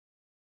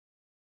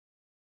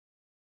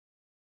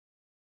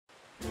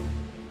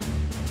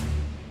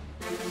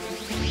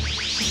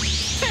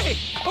Hey,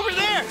 over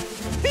there!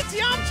 It's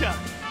Yamcha!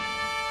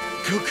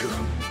 Goku,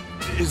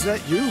 is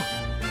that you?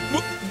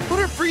 What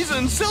are Frieza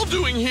and Cell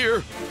doing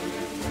here?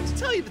 To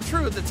tell you the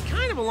truth, it's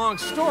kind of a long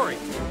story.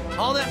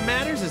 All that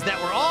matters is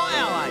that we're all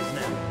allies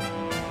now.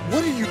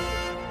 What are you...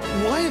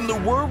 Why in the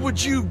world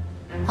would you...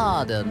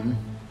 Pardon.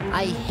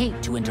 I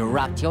hate to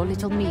interrupt your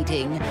little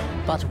meeting,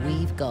 but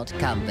we've got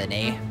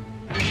company.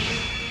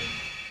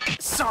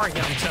 Sorry,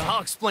 Yamcha.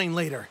 I'll explain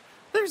later.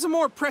 There's a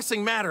more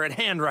pressing matter at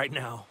hand right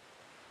now.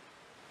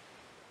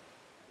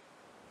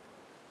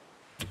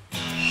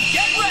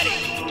 Get ready!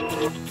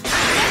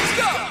 Let's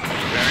go!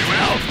 Very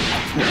well.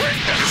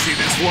 Gotta see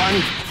this one.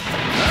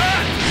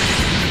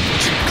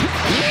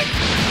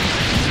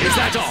 Is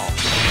that all?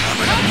 I'm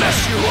gonna mess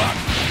you up.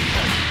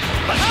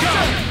 Let's go!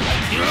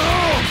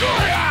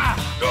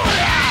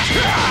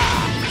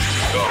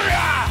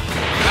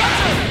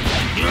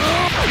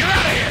 Get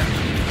out of here!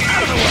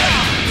 Out of the way!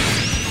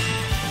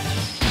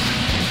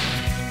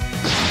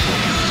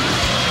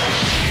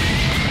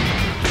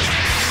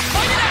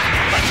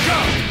 Let's go!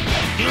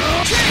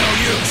 No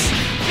use!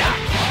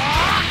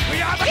 We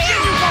are the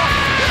Ginyu Ball!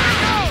 Here we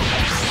go!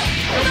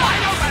 You're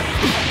wide open!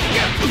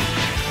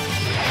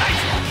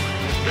 Nice one!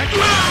 Here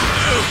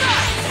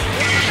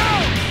we go!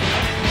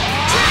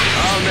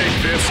 I'll make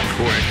this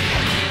quick.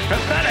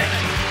 Pathetic!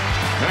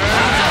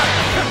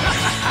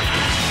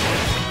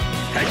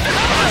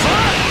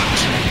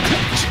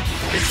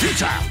 It's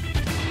futile!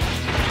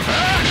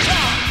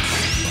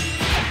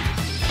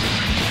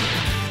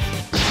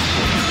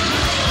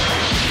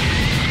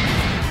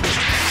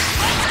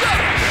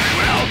 Very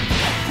well.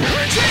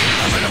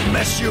 I'm gonna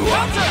mess you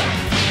up.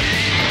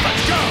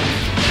 Let's go!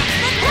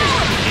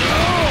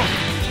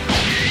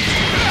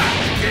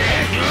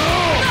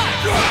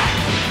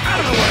 Out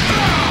of the way!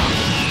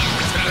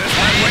 That's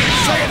my way of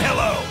saying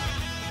hello!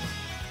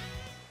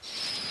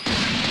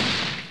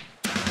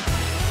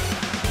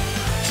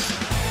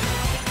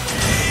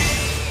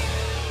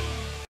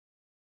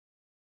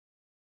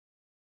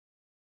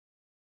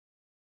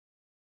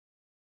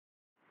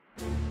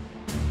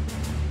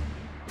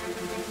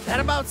 That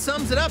about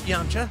sums it up,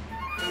 Yamcha.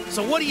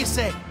 So what do you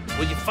say?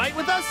 Will you fight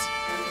with us?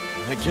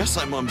 I guess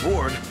I'm on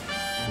board.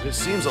 But it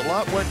seems a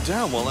lot went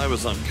down while I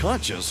was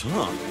unconscious,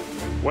 huh?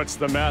 What's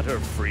the matter,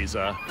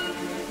 Frieza?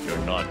 You're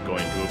not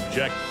going to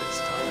object this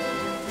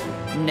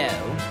time.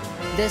 No.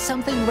 There's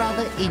something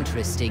rather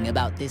interesting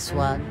about this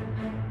one.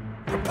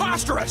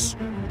 Preposterous!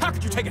 How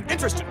could you take an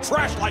interest in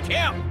trash like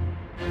him?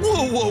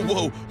 Whoa, whoa,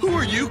 whoa! Who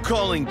are you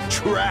calling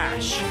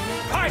trash?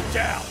 Pipe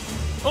down!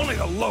 Only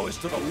the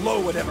lowest of the low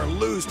would ever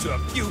lose to a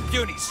few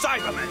puny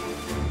Cybermen.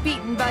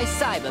 Beaten by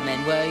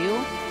Cybermen, were you?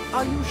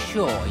 Are you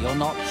sure you're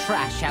not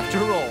trash after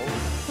all?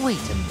 Wait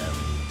a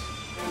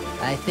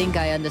moment. I think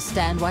I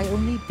understand why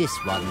only this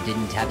one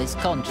didn't have his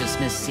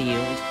consciousness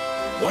sealed.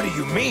 What do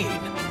you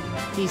mean?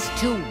 He's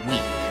too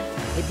weak.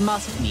 It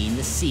must mean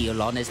the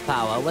seal on his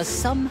power was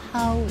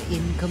somehow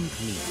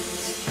incomplete.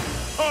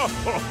 Oh,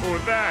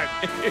 that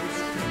is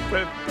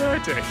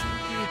pathetic.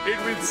 It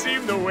would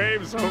seem the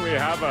waves only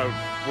have a,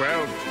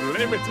 well,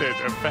 limited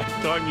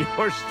effect on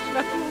your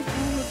shallow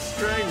pool of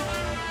strength.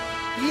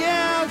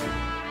 Yeah,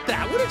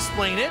 that would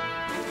explain it.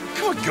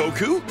 Come on,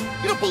 Goku!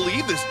 You don't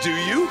believe this, do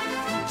you?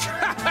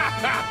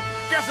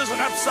 Guess there's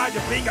an upside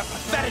to being a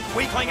pathetic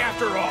weakling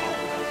after all.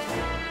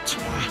 They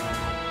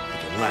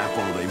can laugh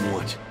all they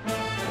want.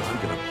 But I'm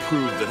gonna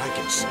prove that I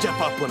can step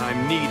up when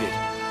I'm needed.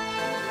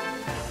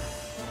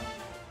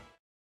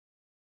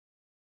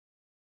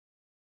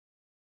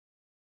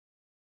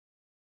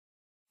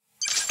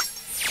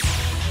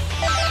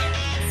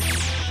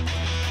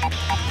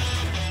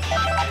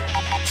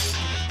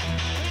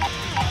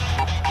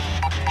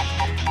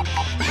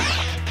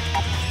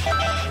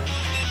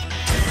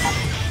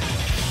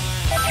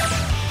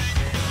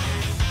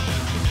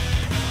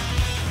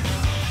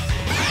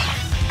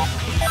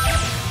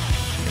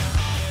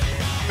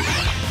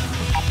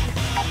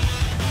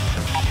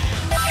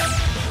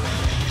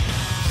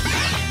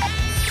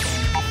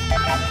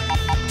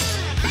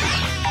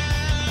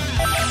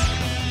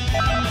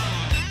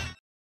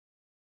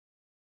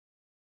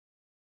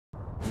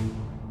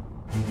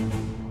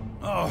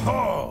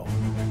 Oh-ho!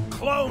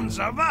 Clones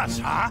of us,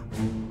 huh?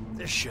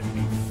 This should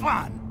be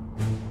fun.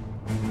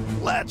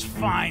 Let's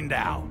find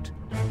out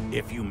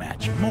if you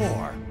match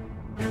more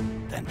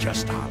than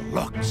just our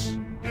looks.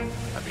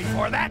 But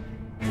before that,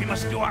 we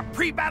must do our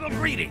pre-battle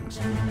greetings.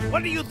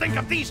 What do you think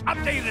of these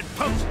updated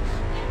poses?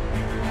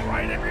 All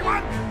right,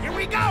 everyone, here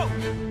we go!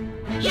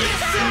 Yes,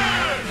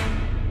 sir!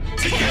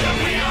 Together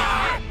we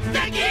are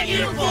the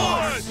Ginyu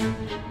Force!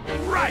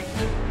 Right!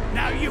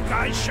 Now you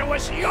guys show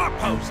us your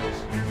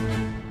poses.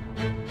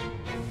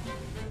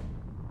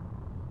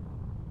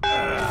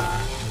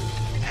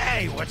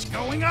 Hey, what's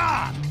going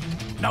on?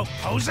 No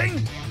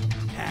posing?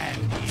 And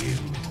you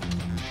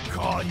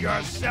call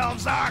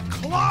yourselves our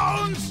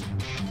clones?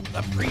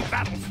 The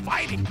pre-battle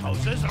fighting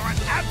poses are an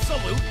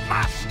absolute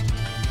must.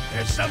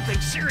 There's something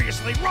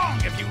seriously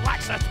wrong if you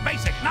lack such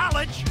basic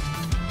knowledge.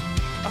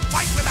 A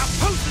fight without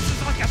poses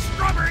is like a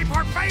strawberry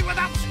parfait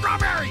without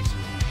strawberries.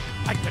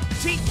 I could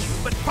teach you,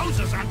 but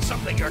poses aren't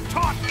something you're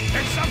taught.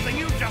 They're something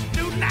you just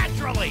do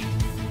naturally.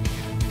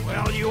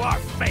 Well, you are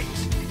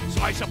fakes,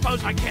 so I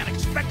suppose I can't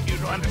expect you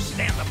to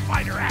understand the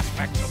fighter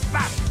aspects of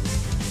battle.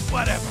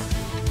 Whatever.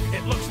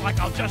 It looks like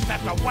I'll just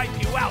have to wipe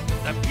you out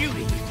with the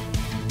beauty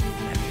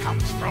that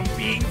comes from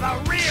being the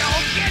real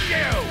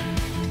Ginyu!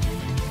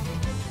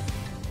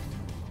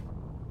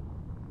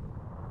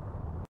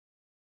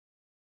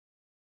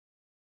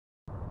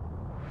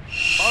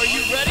 Are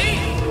you ready?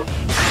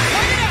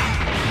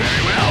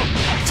 Very well.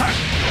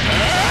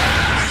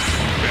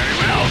 Very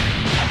well.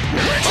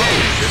 I'll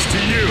leave this to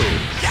you.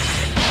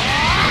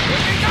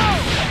 Here we go!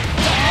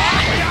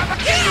 We are the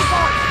Ginyu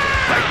Force!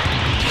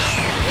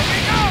 Here we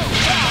go!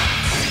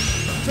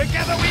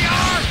 Together we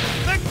are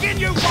the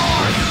Ginyu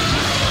Force!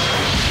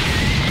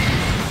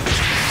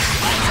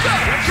 Let's go!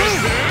 Here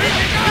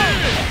we go!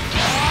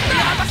 We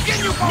are the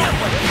Ginyu Force!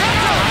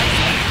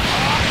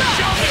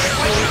 Show me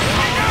what you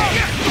can do!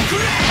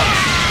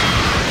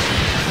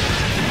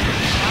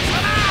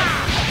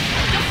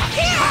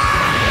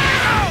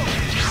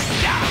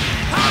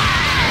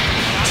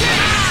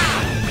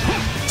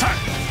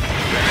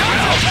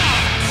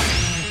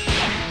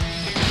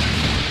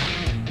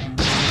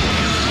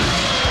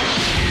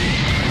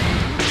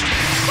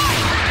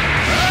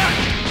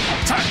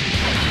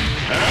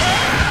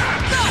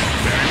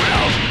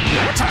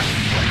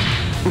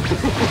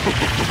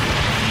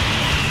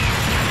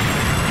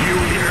 You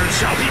here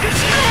shall be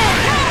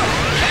destroyed!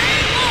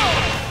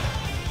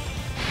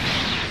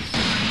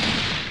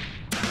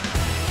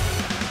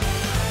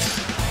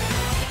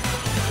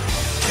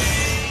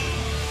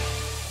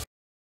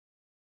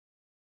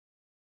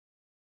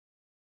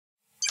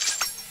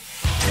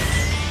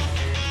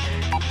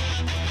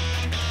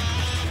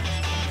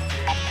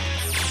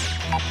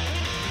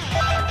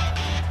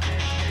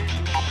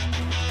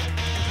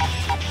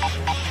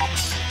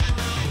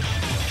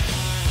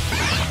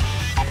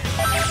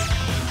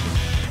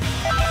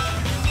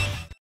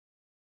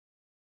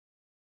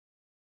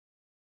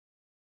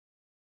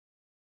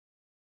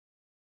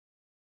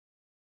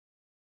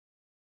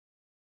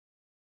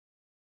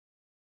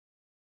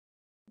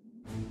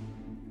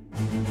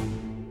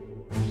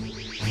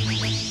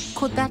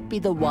 Could that be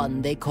the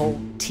one they call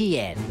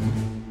Tien?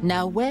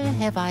 Now, where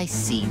have I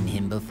seen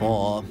him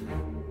before?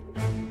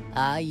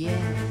 Ah,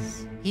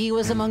 yes. He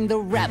was among the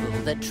rabble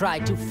that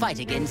tried to fight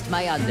against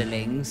my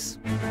underlings.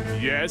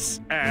 Yes,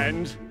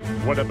 and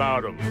what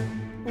about him?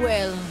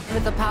 Well,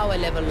 with a power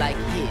level like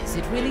his,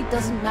 it really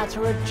doesn't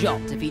matter a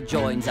jot if he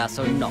joins us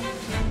or not.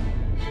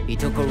 He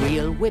took a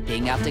real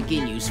whipping after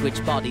Ginyu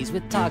switched bodies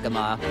with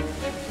Tagamar.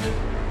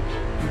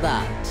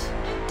 But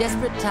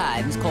desperate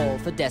times call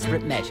for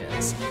desperate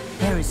measures.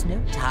 There is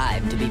no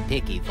time to be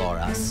picky for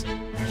us.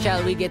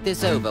 Shall we get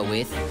this over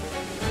with?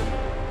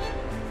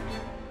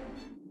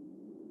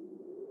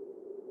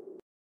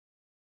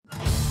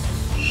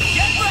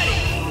 Get ready!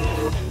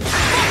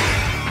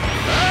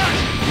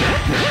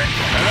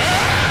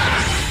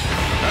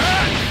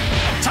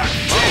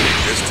 I'll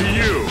leave this to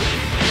you.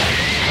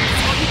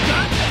 All you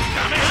got?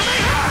 All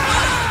you got?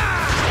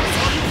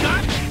 All you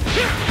got?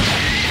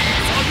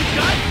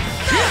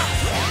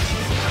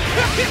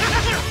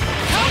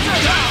 Counter!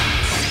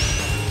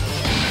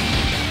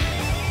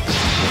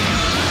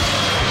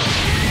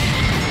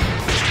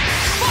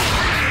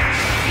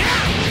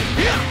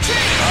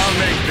 I'll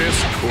make this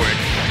quick.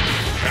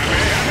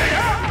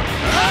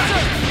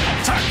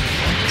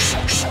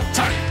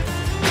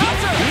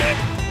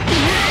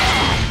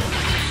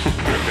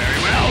 Very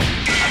well.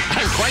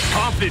 I'm quite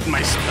confident in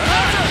myself.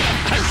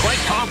 I'm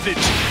quite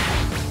confident.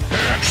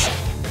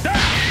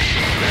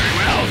 Very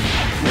well.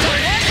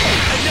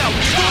 And now,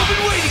 what have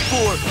been waiting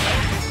for?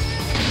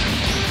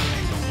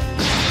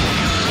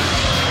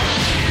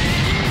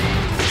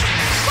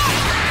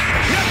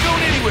 Not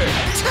going anywhere!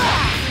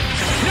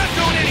 Not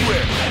going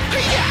anywhere!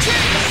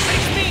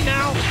 Face me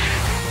now!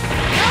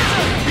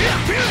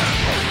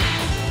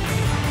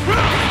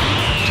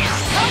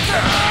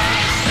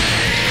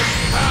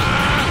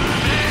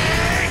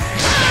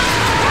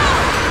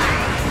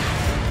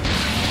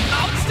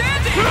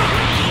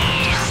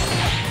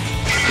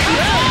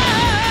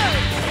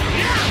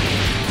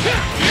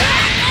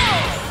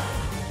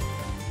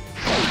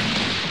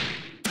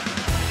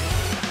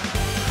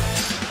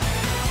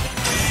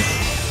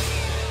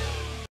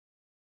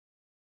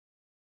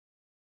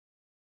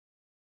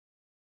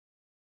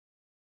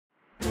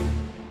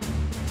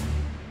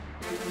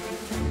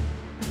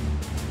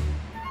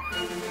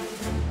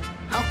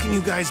 How can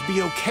you guys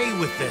be okay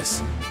with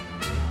this?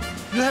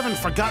 You haven't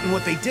forgotten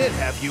what they did,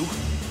 have you?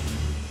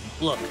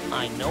 Look,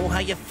 I know how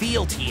you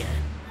feel, Tien,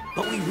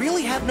 but we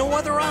really have no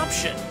other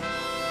option.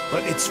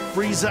 But it's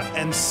Frieza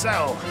and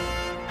Cell.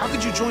 How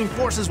could you join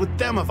forces with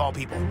them, of all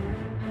people?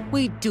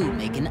 We do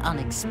make an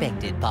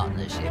unexpected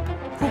partnership.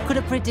 Who could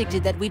have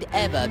predicted that we'd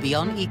ever be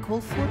on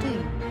equal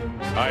footing?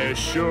 I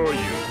assure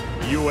you,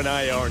 you and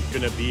I aren't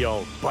gonna be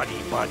all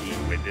buddy-buddy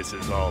when this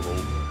is all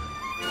over.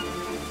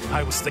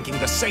 I was thinking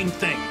the same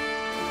thing.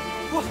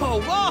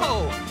 Whoa,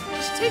 whoa!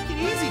 Just take it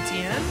easy,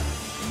 Tien.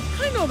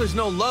 I know there's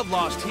no love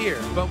lost here,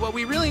 but what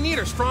we really need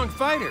are strong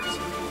fighters.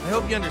 I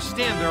hope you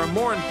understand there are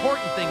more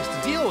important things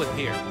to deal with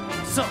here.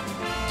 So,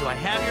 do I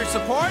have your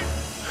support?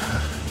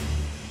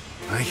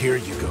 I hear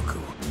you,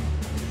 Goku.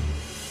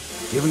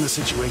 Given the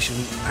situation,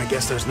 I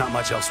guess there's not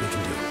much else we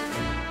can do.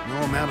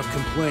 No amount of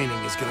complaining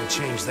is gonna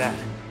change that.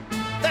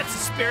 That's the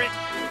spirit.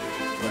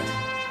 But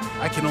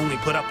I can only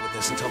put up with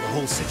this until the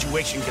whole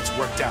situation gets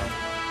worked out.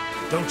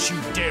 Don't you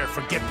dare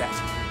forget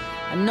that.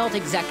 I'm not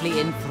exactly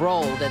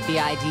enthralled at the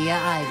idea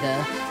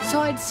either, so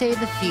I'd say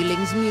the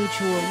feeling's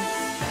mutual.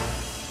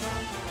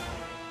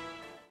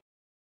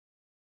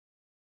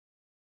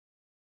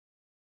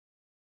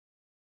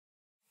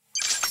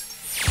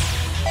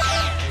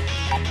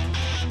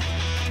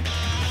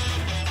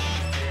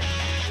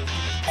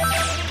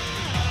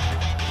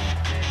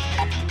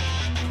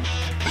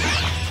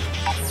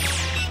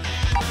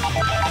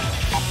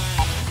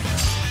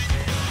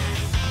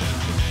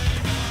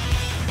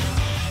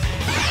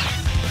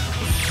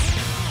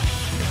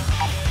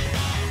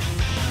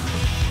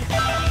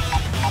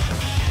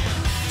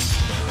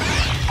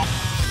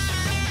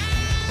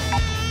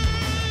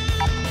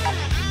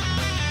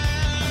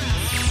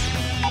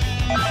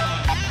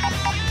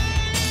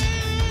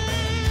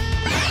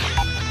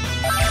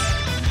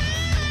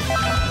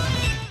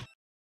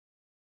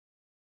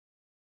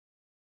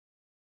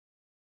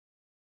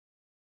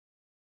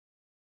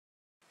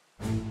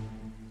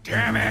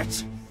 Damn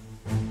it!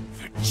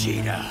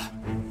 Vegeta.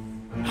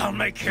 I'll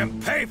make him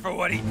pay for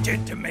what he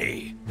did to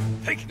me.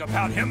 Thinking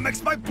about him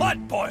makes my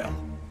blood boil.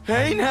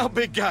 Hey now,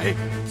 big guy.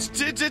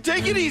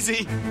 Take it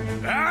easy.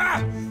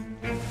 Ah!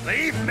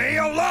 Leave me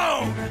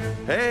alone!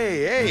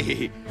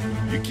 Hey.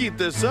 You keep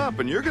this up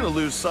and you're gonna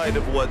lose sight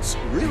of what's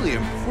really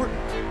important.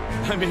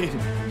 I mean,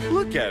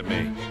 look at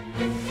me.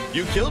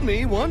 You killed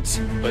me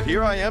once, but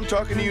here I am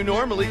talking to you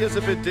normally as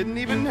if it didn't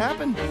even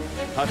happen.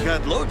 I've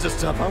got loads of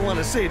stuff I want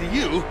to say to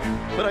you,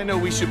 but I know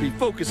we should be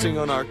focusing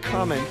on our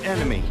common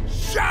enemy.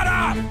 Shut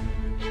up!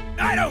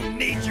 I don't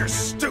need your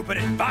stupid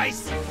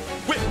advice!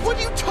 Wait, what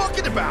are you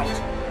talking about?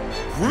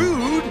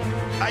 Rude?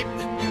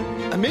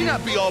 I may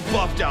not be all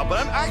buffed out, but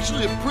I'm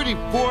actually a pretty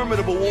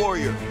formidable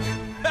warrior.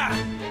 Ha!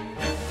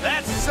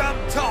 That's some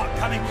talk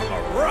coming from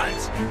a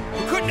runt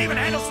who couldn't even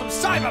handle some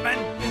Cybermen!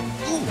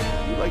 Ooh,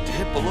 you like to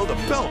hit below the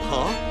belt,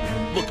 huh?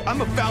 Look, I'm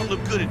a fountain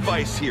of good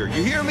advice here.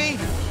 You hear me?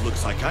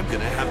 Looks like I'm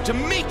gonna have to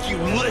make you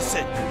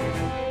listen.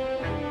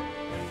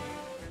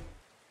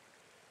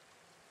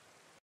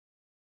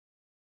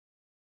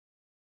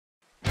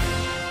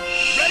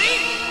 Ready?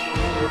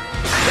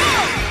 Go!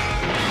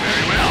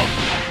 Very well.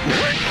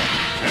 Very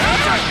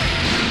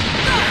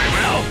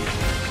well.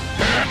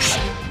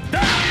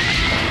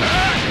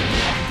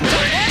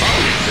 I'll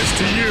leave this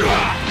to you.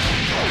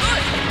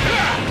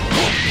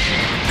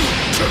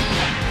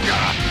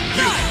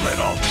 You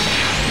little...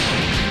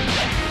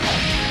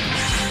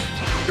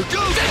 Here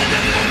goes!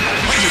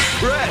 I'm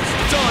impressed.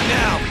 It's on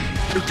now.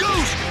 Here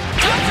goes!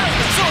 I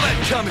saw that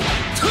coming.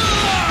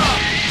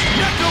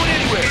 Not going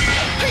anywhere.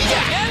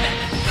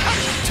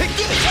 Take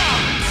this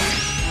out!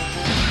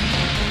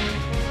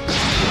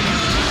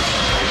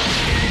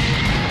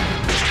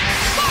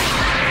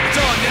 It's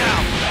on now.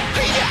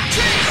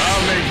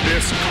 I'll make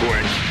this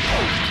quick.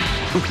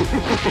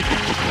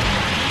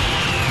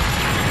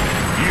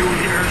 You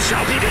here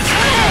shall be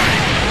destroyed!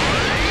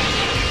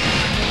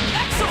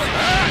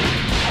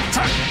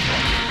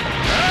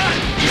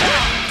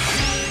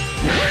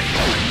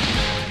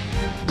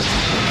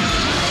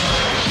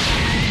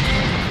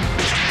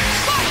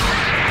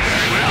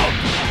 Very well.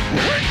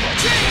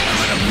 I'm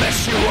gonna mess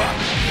you up.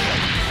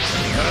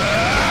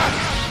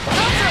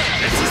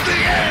 This is the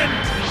end!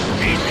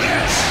 Eat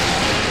this!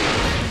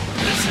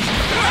 This is...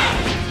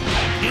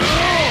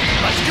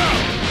 Let's go!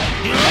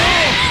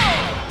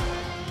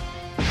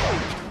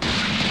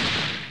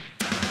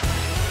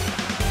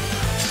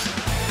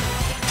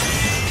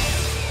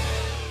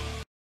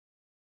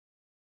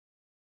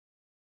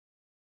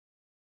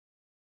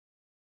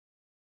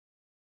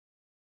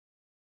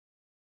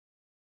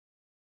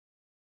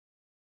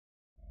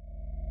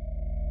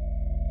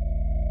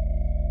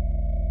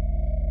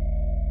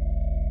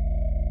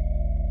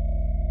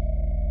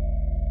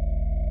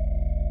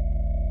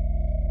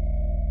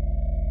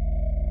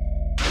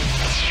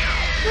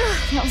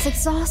 That was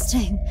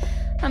exhausting.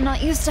 I'm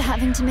not used to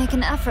having to make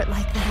an effort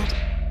like that.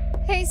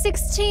 Hey,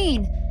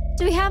 16.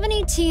 Do we have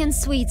any tea and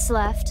sweets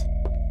left?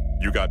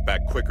 You got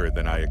back quicker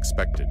than I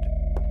expected.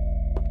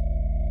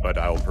 But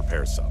I'll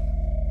prepare some.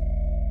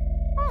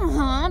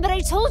 But I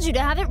told you to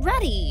have it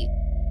ready.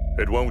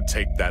 It won't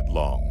take that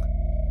long.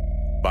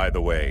 By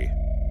the way,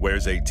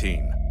 where's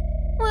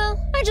 18? Well,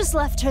 I just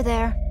left her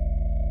there.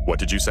 What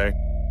did you say?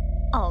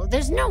 Oh,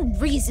 there's no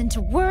reason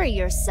to worry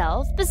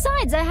yourself.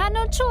 Besides, I had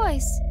no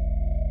choice.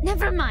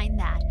 Never mind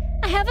that.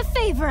 I have a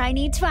favor I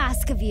need to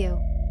ask of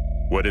you.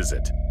 What is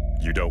it?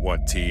 You don't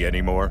want tea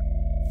anymore?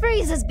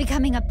 Frieza's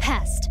becoming a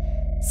pest,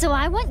 so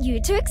I want you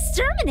to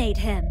exterminate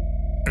him.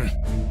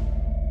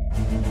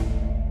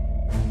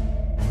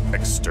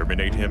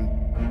 Exterminate him?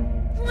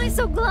 Why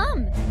so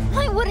glum?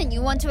 Why wouldn't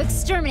you want to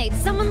exterminate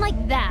someone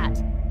like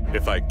that?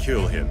 If I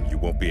kill him, you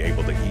won't be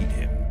able to eat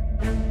him.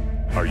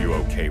 Are you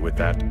okay with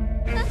that?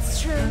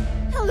 That's true.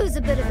 He'll lose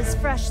a bit of his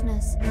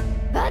freshness.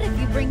 But if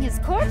you bring his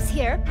corpse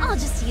here, I'll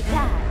just eat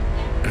that.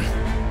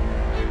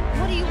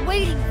 What are you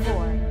waiting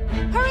for?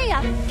 Hurry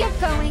up, get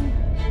going.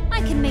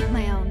 I can make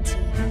my own tea.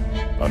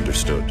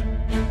 Understood.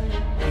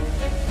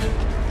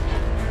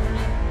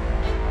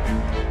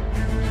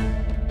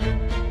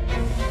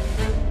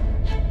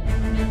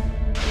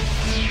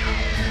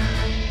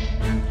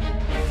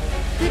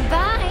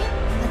 Goodbye,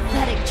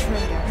 pathetic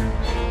traitor.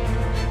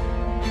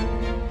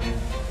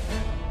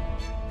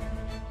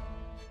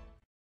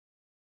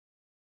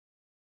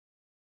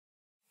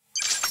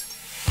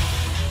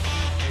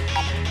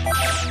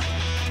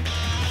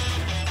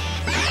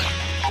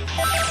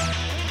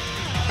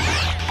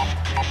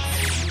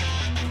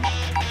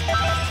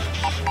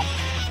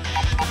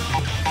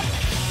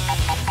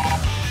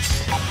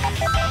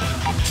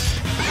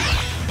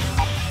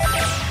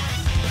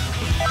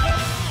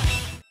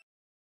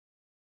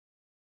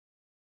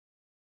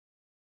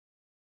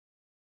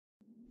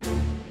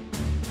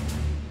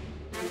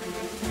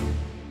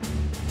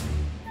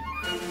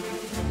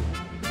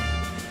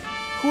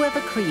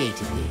 Whoever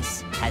created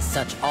this has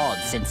such odd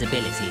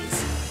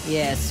sensibilities.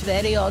 Yes,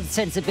 very odd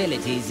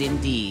sensibilities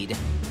indeed.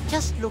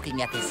 Just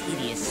looking at this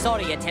hideous,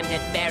 sorry attempt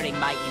at bearing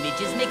my image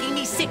is making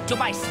me sick to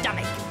my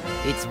stomach.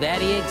 Its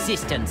very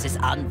existence is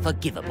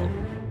unforgivable.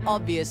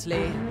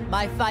 Obviously,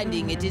 my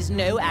finding it is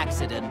no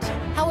accident.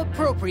 How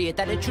appropriate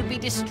that it should be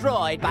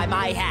destroyed by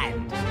my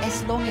hand.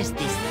 As long as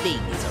this thing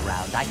is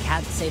around, I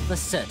can't say for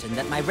certain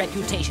that my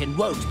reputation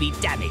won't be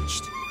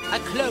damaged. A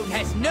clone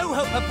has no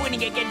hope of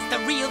winning against the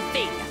real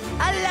thing.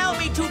 Allow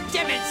me to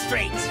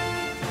demonstrate!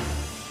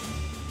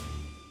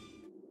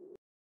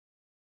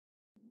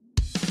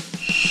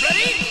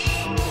 Ready?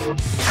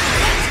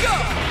 Let's go!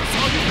 That's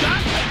all you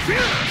got? That's all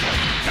you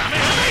got?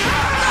 Nice!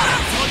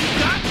 That's all you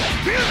got?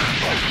 Let's go!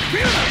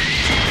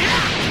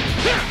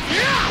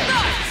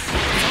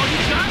 That's all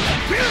you got?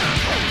 We'll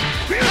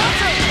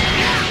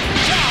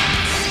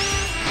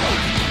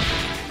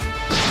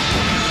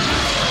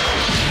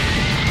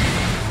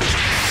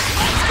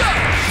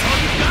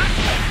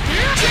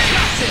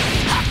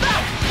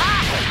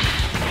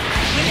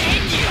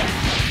end you!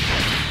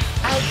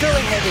 I'll go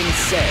ahead and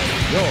say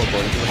you're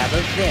going to have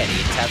a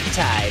very tough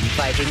time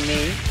fighting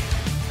me.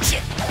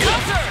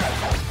 Counter!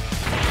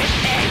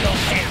 Prepare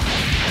yourself!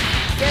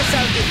 Guess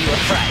I'll give you a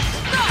fright.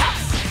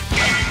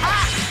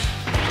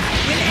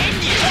 We'll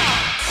end you!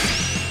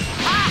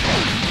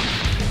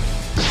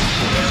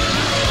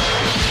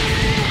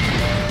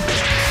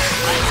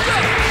 Let's go!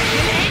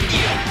 We'll end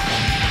you!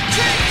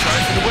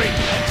 Charge for the wing!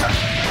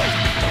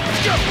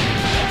 Let's go!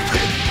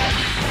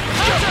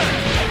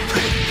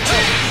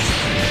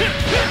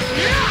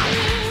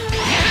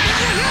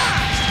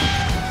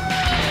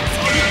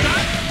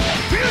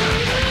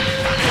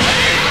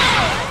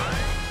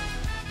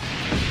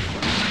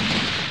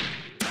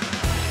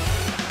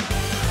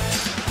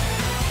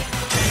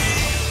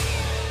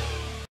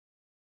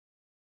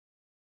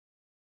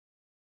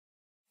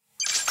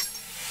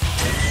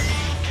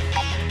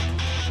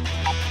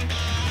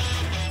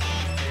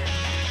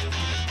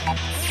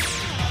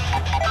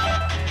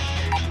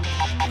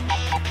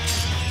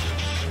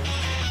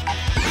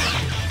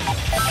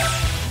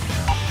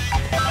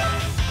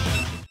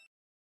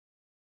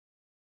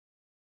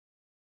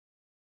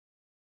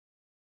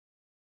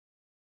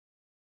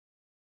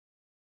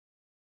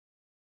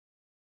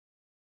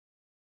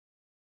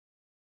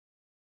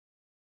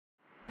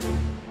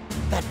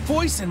 That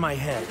voice in my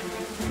head.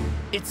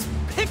 It's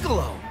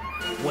Piccolo.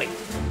 Wait,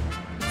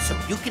 so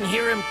you can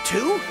hear him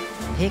too?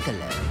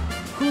 Piccolo?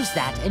 Who's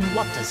that and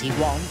what does he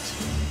want?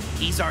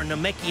 He's our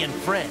Namekian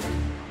friend.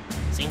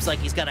 Seems like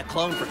he's got a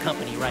clone for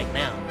company right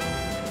now.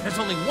 There's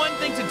only one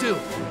thing to do.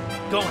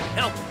 Go and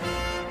help him.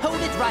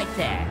 Hold it right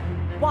there.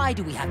 Why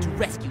do we have to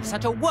rescue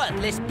such a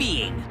worthless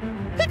being?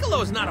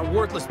 Piccolo's not a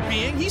worthless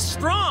being, he's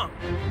strong.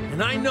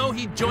 And I know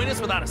he'd join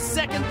us without a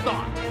second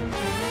thought.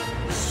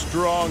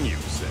 Strong, you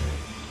say?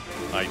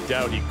 I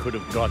doubt he could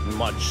have gotten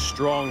much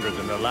stronger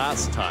than the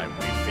last time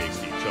we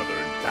faced each other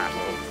in battle.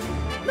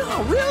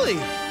 No, really?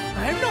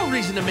 I have no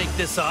reason to make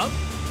this up.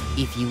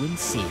 If you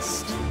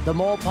insist, the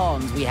more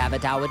pawns we have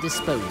at our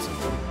disposal,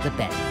 the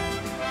better.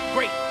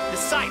 Great,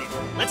 decided.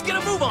 Let's get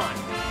a move on.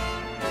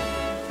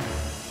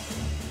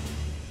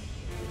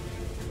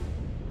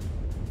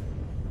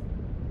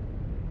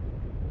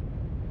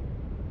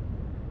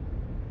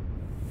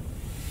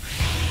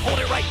 Hold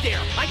it right there.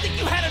 I think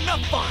you had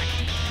enough fun.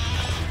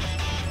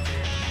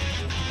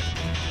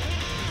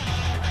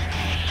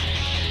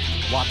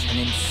 What an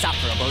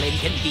insufferable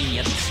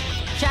inconvenience.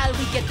 Shall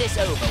we get this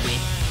over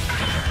with?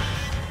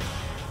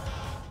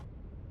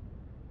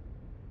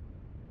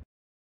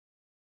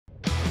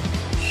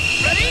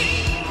 Ready?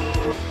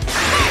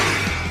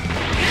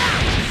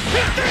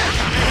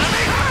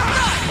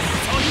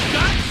 All you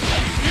got?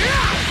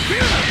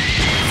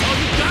 All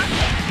you got?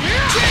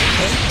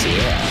 Oh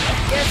dear.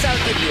 Guess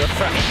I'll give you a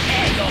fright.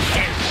 Prepare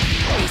yourself.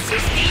 This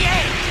is the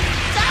end.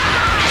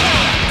 Die!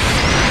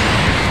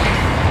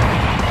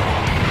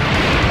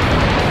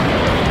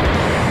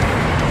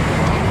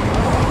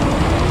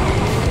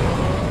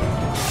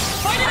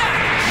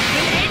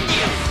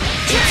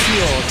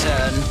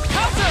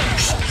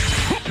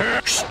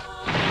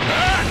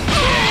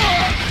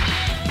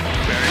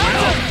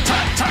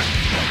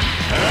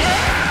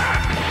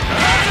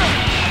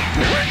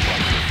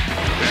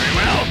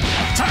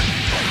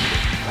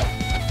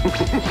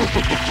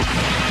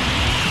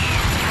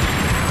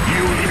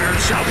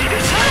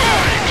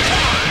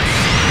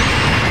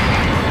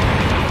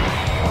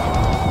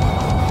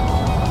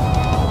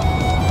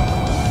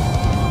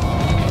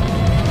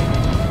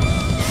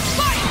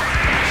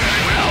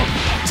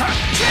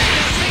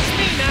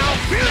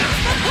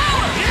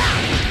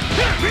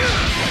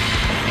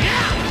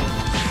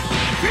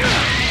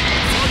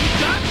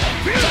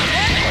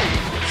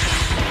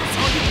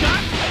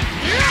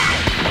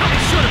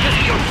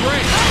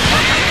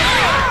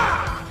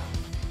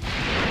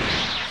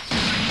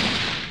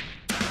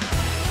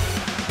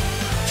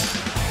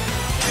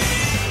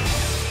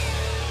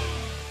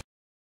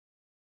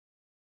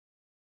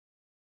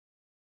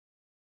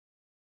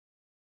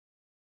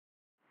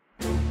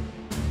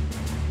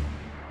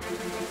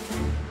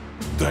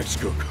 Thanks,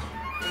 Goku.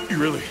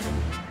 You really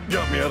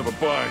got me out of a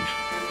bind.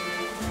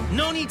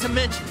 No need to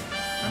mention it.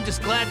 I'm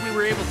just glad we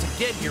were able to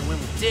get here when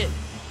we did.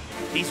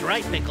 He's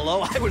right,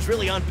 Piccolo. I was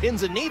really on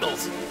pins and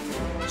needles.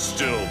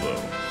 Still,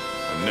 though,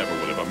 I never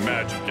would have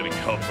imagined getting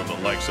help from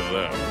the likes of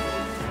them.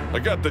 I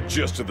got the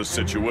gist of the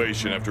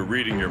situation after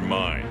reading your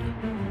mind.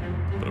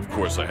 But of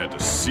course I had to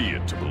see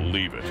it to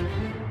believe it.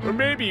 Or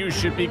maybe you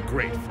should be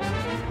grateful.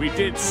 We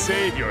did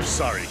save your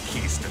sorry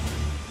Keyston,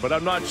 but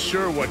I'm not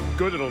sure what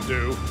good it'll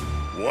do.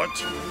 What?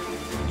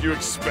 Do you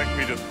expect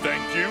me to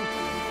thank you?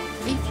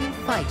 If you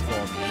fight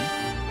for me,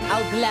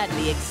 I'll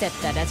gladly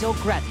accept that as your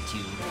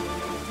gratitude.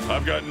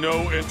 I've got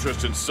no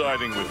interest in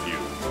siding with you.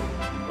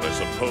 But I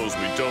suppose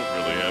we don't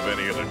really have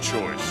any other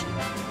choice.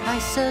 I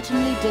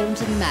certainly don't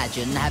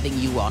imagine having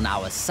you on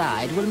our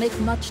side will make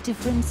much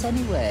difference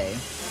anyway.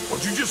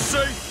 What'd you just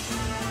say?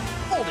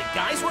 Hold it,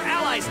 guys. We're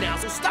allies now,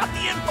 so stop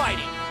the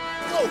infighting.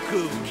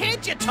 Goku,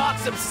 can't you talk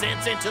some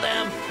sense into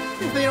them?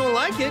 If they don't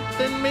like it,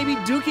 then maybe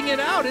duking it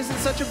out isn't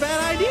such a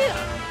bad idea.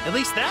 At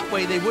least that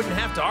way they wouldn't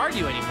have to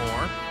argue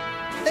anymore.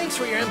 Thanks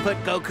for your input,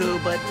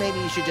 Goku, but maybe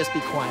you should just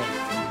be quiet.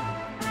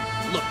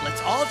 Look,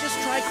 let's all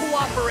just try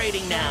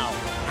cooperating now.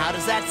 How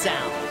does that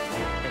sound?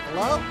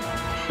 Piccolo?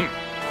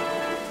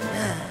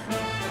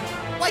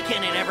 Why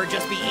can't it ever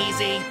just be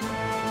easy?